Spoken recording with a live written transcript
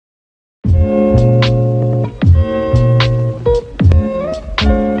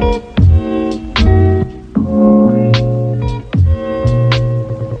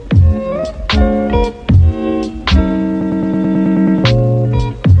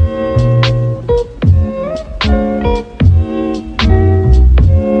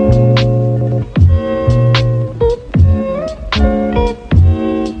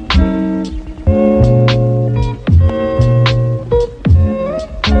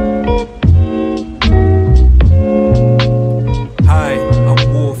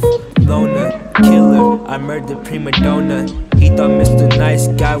Prima Donna. He thought Mr. Nice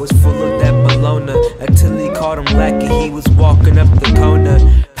Guy was full of that bologna, until he caught him lacking. He was walking up the corner.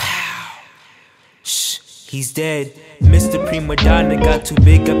 Pow! Shh, he's dead. Mr. Prima Donna got too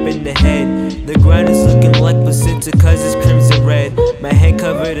big up in the head. The ground is looking like placenta cause it's crimson red. My hand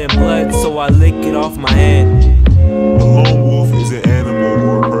covered in blood, so I lick it off my hand. A lone wolf is an animal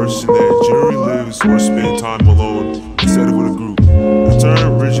or a person that generally lives or spends time alone instead of with a group. The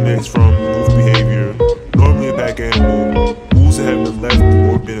term originates from wolf behavior, normally a pack animal. Wolves that have been left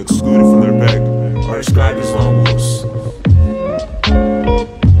or been excluded from their pack are described as lone wolves.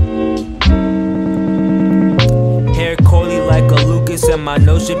 Hair coily like a Lucas, and my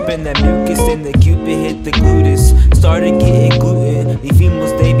nose dripping that mucus. Then the Cupid hit the glutus, started getting gluten. These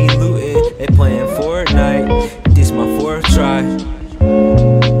females, they be looting, they playing fortnite. This my fourth try.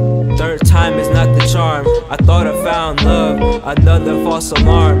 Third time is not the charm. I thought I found love, another false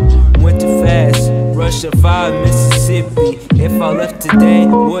alarm. Went too fast, rushing 5 Mississippi. If I left today,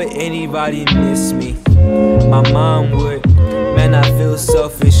 would anybody miss me? My mom would. Man, I feel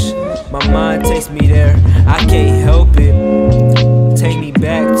selfish. My mind takes me there, I can't help it. Take me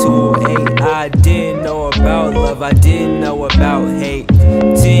back to 08. I didn't know about love, I didn't know about hate.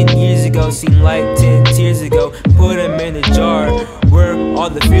 10 years ago seemed like 10 tears ago. Put them in a jar where all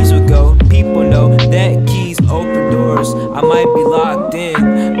the fears would go. People know that keys open doors. I might be locked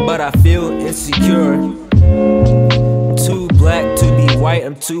in, but I feel insecure. Too black to be white,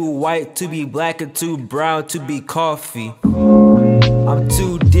 I'm too white to be black, and too brown to be coffee. I'm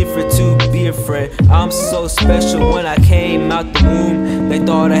too different to be a friend. I'm so special. When I came out the womb, they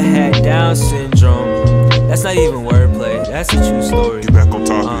thought I had Down syndrome. That's not even wordplay, that's a true story. Get back on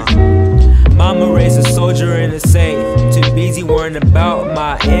topic. Mama raised a soldier and a saint. Too busy worrying about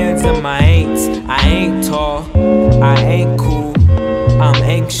my ends and my ain'ts. I ain't tall, I ain't cool, I'm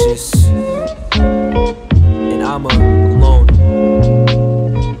anxious, and I'm alone.